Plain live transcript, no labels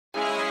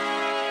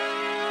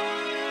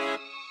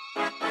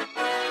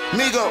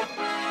Minglo.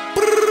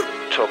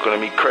 Talking to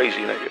me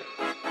crazy, nigga.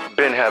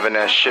 Been having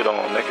that shit on,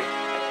 nigga.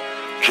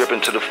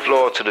 Dripping to the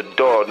floor, to the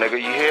door, nigga.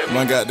 You hear me?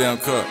 My goddamn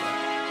cup.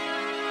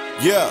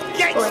 Yeah.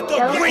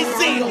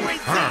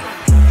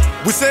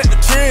 We set the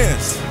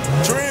trends.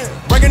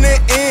 Bringing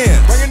it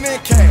in.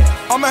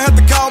 cash. I'ma have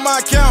to call my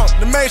account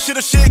to make sure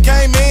the shit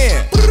came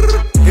in.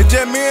 It's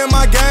just me and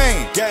my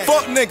gang.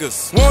 Fuck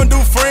niggas, wanna do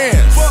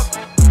friends.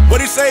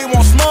 What he say, he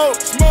want smoke?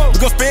 We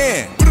gon'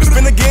 spin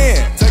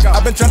again. I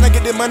been tryna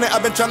get this money, I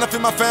been tryna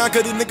feed my fam,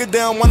 cause these niggas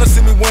down wanna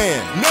see me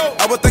win.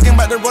 I was thinking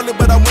about the roller,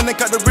 but I went and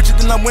cut the riches,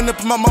 then I went and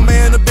put my mama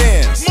in the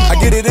Benz. I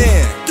get it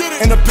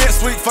in the pit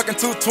suite, fucking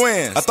two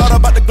twins. I thought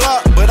about the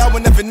Glock, but I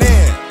went nothing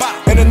in.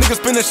 And the niggas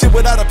spinning shit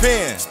without a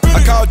pen.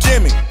 I called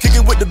Jimmy,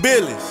 kicking with the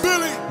Billies.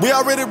 We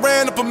already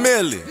ran up a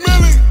milli.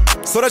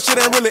 So that shit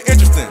ain't really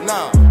interesting.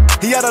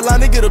 He had a line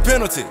to get a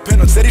penalty.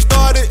 Said he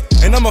started,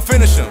 and I'ma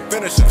finish him.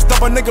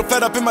 Stop a nigga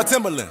flat up in my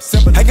Timberlands.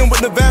 Hanging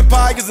with the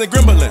vampires and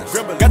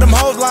gremlins. Got them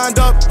hoes lined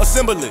up,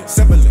 assembly.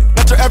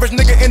 Not your average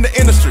nigga in the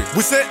industry.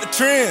 We set the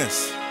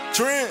trends.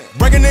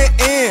 Bringing it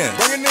in.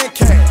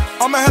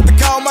 cash. I'ma have to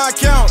call my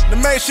account to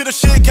make sure the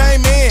shit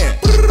came in.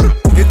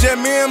 It's just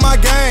me and my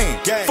gang.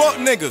 Fuck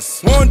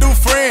niggas, wanna do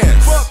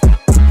friends.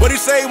 What he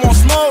say, he want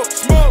smoke?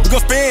 We gon'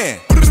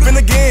 spin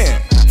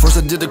again. First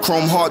I did the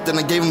chrome heart, then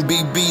I gave him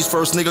BBs.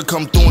 First nigga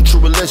come through in true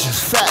religion.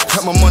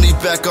 Got my money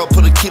back up,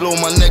 put a kilo on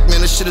my neck,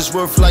 man. This shit is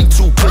worth like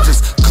 2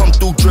 bridges. Come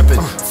through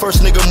dripping.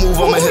 First nigga move,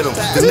 I'ma hit him.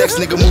 The next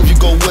nigga move, you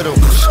go with him.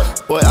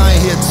 Boy, I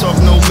ain't here to talk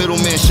no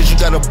middleman shit. You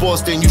got a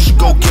boss, then you should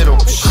go get him.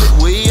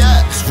 Where he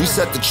at? We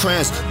set the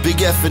trends.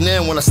 Big F and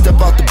N when I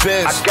step out the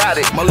bench. I got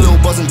it. My little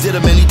buzzin' did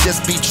him, and he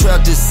just beat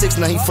trapped at 6.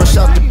 Now he fresh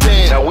out the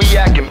pen. Now we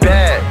acting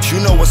bad.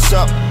 You know what's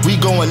up? We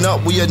going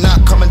up, we are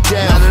not coming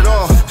down. Not at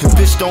all. And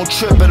bitch, don't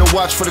trip, better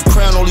watch for the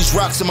crown. All these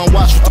rocks in my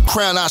watch with the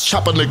crown, I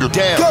chop a nigga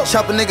down.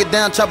 Chop a nigga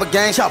down, chop a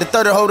gang. The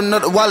 30 holding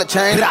up the wallet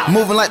chain.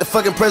 Moving like the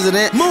fucking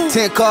president.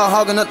 10 car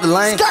hogging up the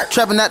lane.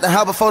 Trapping at the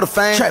house before the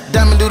fame.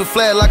 Diamond do the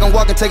flag like I'm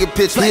walking, take a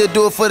picture. He'll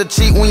do it for the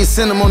cheat when you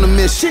send him on the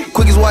mission.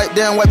 Quick as wipe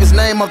down, wipe his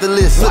name off the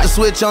list. Flip the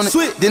switch on it,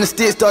 then the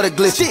stick started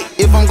glitching.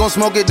 If I'm gon'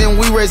 smoke it, then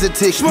we raise a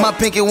ticket. My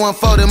pinky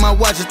 140, my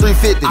watch is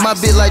 350. My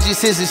bitch like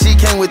G6, she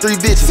came with 3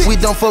 bitches. We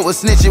don't fuck with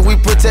snitching, we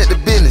protect the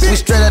business. We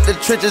straight out the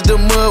trenches, the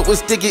mud was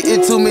sticky.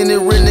 It too many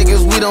real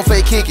niggas, we don't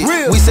fake kick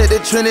it. We set the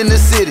trend in the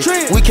city.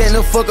 We can't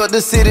no fuck up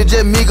the city,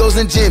 just Migos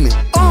and Jimmy.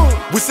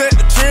 We set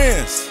the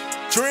trends.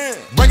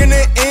 Bringing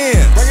it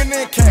in.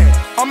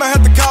 cash. I'ma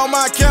have to call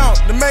my account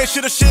to make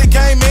sure the shit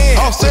came in.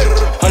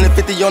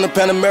 150 on the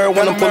Panamera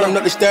when I'm pulling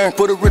up the steering.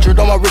 Put a Richard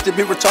on my wrist to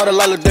be retarded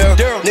like Ladera.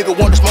 Nigga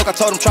want to smoke, I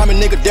told him try me,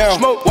 nigga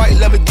down. White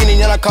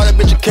Lamborghini and I call that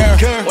bitch a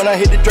Karen. When I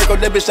hit the Draco,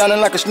 that bitch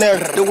sounding like a snare.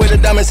 The way the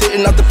diamonds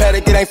hitting off the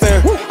paddock, it ain't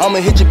fair. I'ma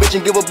hit your bitch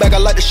and give her back, I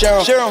like to share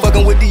 'em.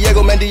 Fucking with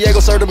Diego, man, Diego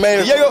serve the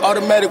mayor.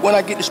 Automatic when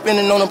I get to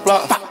spinning on the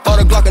block. Bought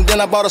a Glock and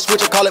then I bought a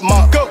switch, I call it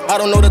Mark. I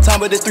don't know the time,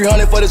 but it's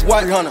 300 for this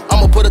white.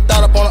 I'ma put a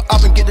thought up on the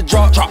op and get the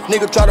drop.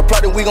 Nigga try to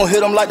plot that we gon'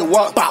 hit him like the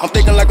walk. I'm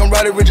thinking like I'm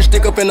Roddy Rich,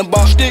 stick up in the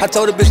box. I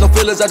told the bitch no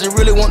feelings, I just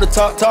really want to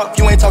talk.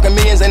 You ain't talking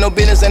millions, ain't no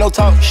business, ain't no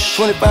talk.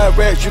 25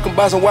 racks, you can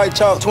buy some white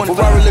chalk.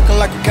 Ferrari looking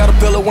like a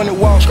caterpillar when it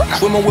walks.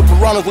 Swimming with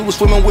piranhas, we was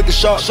swimming with the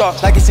sharks.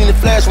 Like you seen the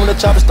flash when the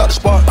chopper start to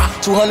spark.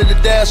 200 the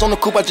dash on the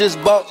coupe I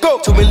just bought.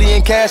 2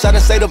 million cash, I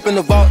done saved up in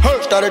the vault.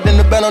 Started in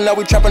the bando, now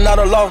we trapping out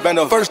a law.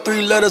 First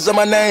 3 letters of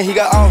my name, he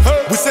got off.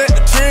 We set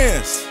the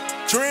trends.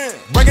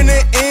 Bringing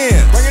it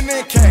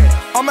in.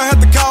 cash. I'ma have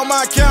to call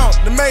my account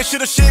to make sure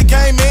the shit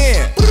came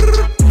in.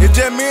 It's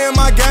just me and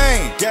my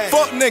gang.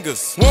 Fuck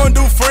niggas, wanna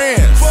do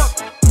friends.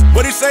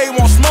 What he say, he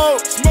want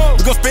smoke?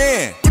 We gon'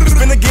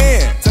 spin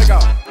again. Take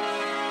off.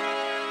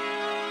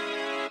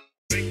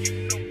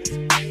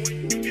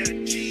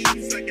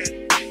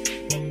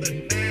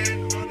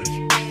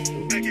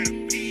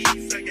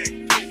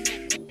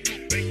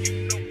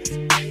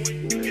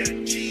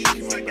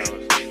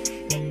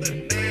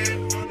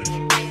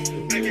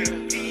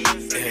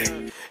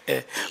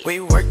 We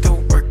work to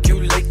work,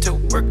 you late to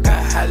work,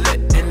 I holla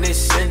and they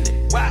send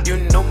it. You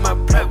know my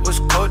pride was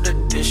colder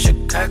than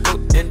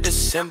Chicago in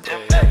December.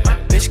 My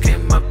bitch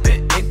came up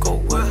in ankle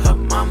with her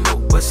mama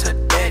was her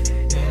daddy.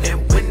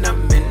 And when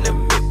I'm in the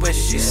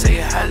Midwest, she say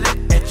holla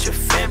at your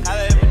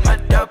family. My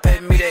dog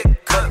paid me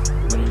that cup,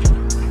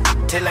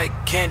 taste like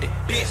candy.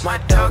 My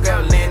dog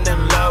out laying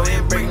them law,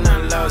 ain't breaking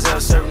none laws,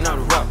 out serving all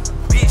the rock.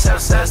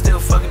 Outside, still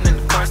fucking in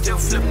the car, still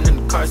flipping in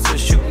the car, still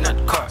shooting at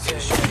the car.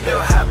 Little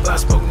hot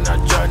box, smoking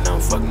out jar, now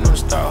I'm fucking on the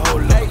star,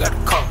 whole low, got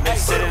a car.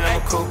 Said I'm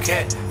a cool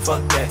cat,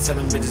 fuck that, tell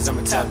them bitches I'm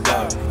a top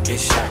dog. Get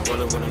shot,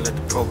 roll it when I let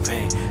the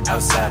propane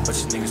outside,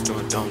 bunch of niggas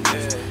doing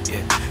donuts.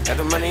 Yeah, got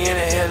the money in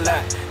the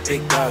headlight,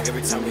 big dog,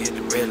 every time we hit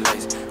the red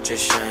lights.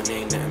 Just shine,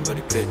 ain't nothing but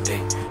a good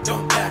day.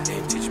 Don't die, they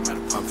ain't teach me how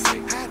to pump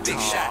fake. Big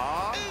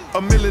shot.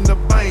 $1 million to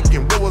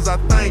banking. What was I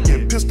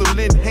thinking? Pistol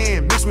in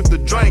hand, mixed with the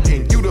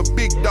drinking. You the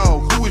big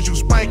dog, who is you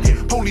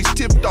spanking? Police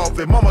tipped off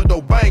and mama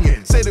though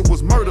banging. Said it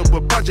was murder,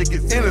 but project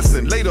is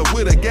innocent. Later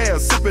with a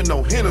gas, sipping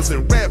on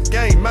Henderson. Rap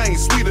game, man,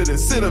 sweeter than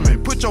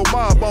cinnamon. Put your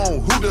mob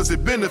on, who does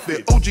it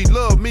benefit? OG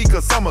love me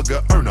cause I'm a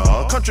good earner.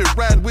 Country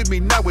riding with me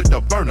now with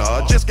the burner.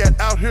 Just got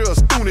out here a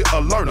student,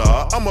 a learner.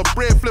 I'm a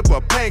bread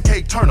flipper,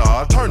 pancake turner.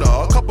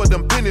 Couple of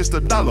them pennies to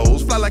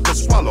dollars. Fly like a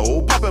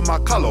swallow, pop in my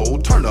collar.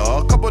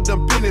 Turner, couple of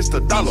them pennies to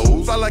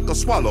dollars. Fly like a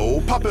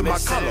swallow, pop in my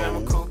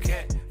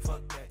collar.